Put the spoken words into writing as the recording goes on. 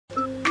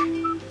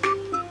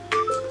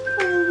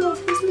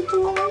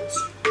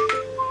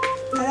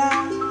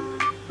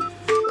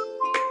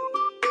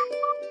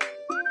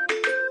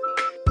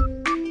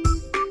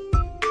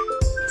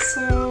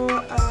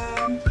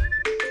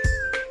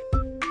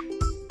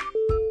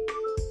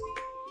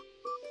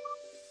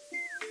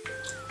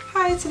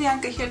Hi, it's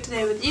Bianca here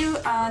today with you,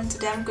 and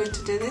today I'm going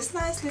to do this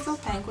nice little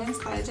penguin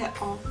slider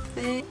of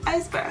the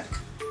iceberg.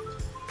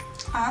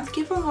 And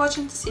keep on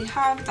watching to see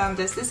how I've done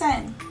this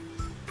design.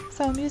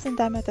 So I'm using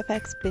Dimond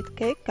FX Split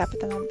Cake,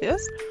 Captain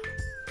Obvious,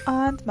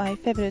 and my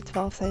favorite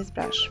 12 size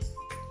brush.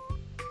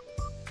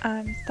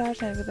 I'm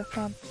starting with the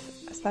front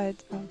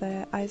side of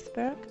the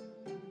iceberg,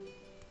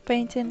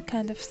 painting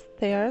kind of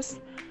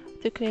stairs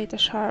to create a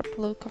sharp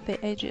look of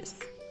the edges.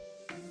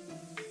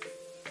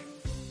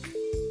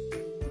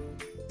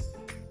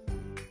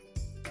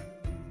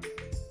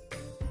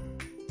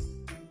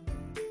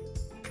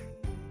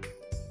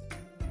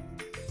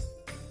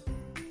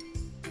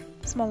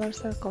 Smaller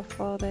circle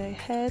for the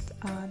head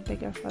and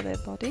bigger for the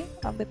body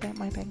of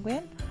my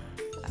penguin,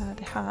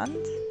 the hand,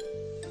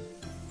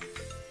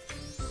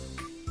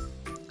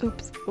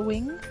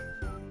 wing,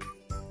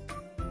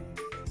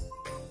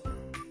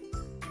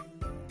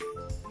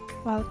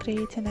 while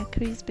creating a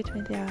crease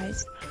between the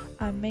eyes.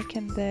 I'm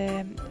making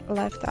the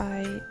left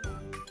eye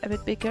a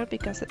bit bigger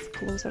because it's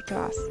closer to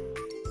us.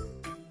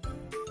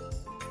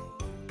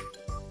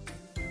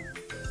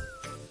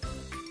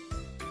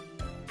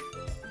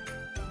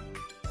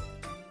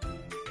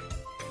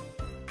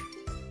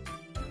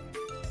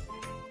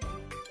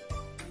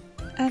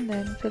 And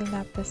then filling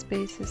up the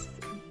spaces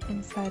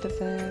inside of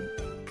the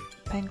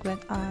penguin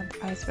and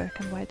iceberg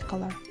in white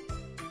color.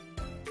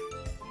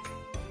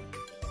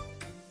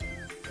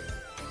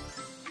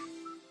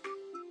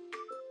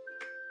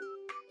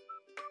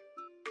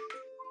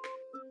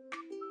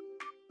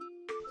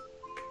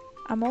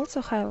 I'm also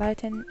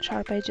highlighting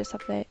sharp edges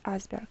of the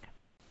iceberg.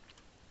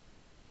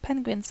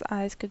 Penguin's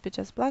eyes could be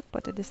just black,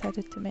 but I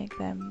decided to make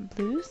them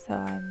blue, so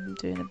I'm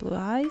doing the blue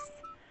eyes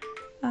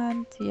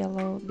and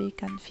yellow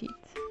beak and feet.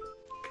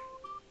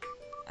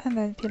 And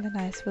then filling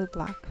eyes with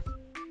black.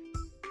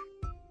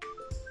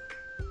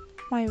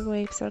 My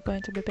waves are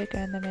going to be bigger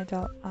in the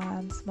middle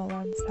and smaller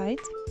on the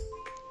sides.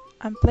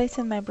 I'm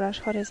placing my brush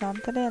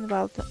horizontally, and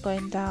while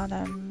going down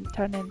I'm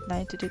turning it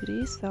 90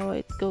 degrees so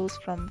it goes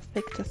from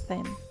thick to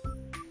thin.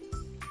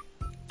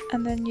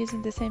 And then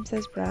using the same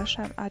size brush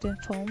I'm adding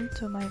foam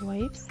to my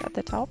waves at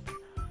the top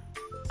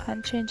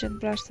and changing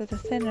brush to the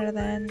thinner,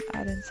 then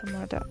adding some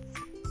more dots.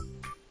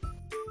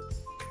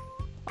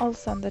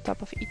 Also on the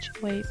top of each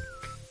wave.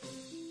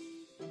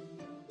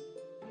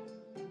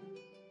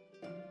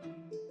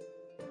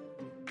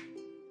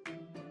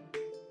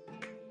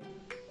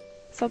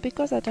 So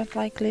because I don't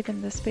like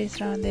leaving the space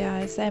around the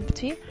eyes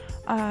empty,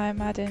 I'm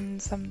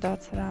adding some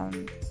dots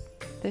around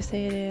this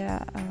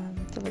area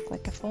to look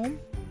like a foam.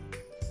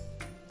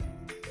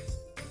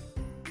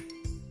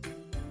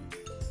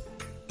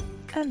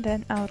 And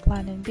then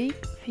outlining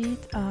beak,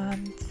 feet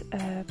and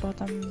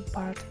bottom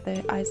part of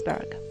the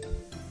iceberg.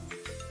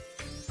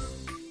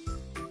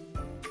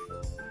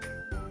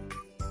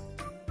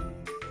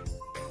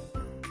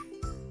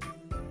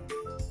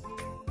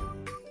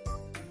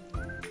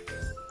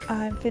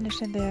 I'm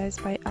finishing the eyes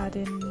by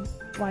adding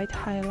white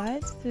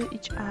highlights to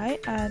each eye,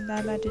 and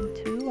I'm adding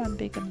two, one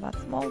big and one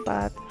small,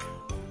 but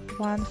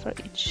one for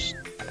each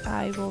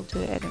eye will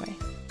do anyway.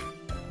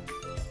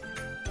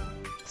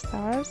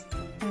 Stars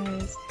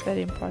is a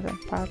very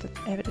important part of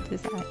every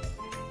design.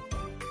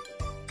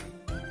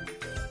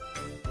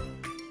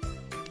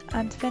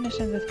 And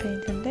finishing with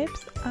painting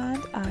lips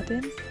and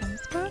adding some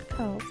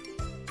sparkles.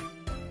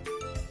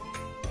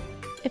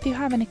 If you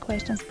have any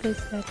questions,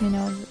 please let me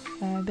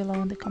know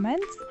below in the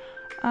comments.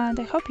 And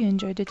I hope you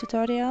enjoyed the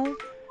tutorial.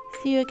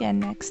 See you again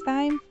next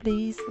time.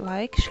 Please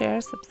like,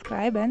 share,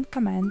 subscribe and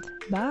comment.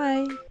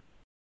 Bye!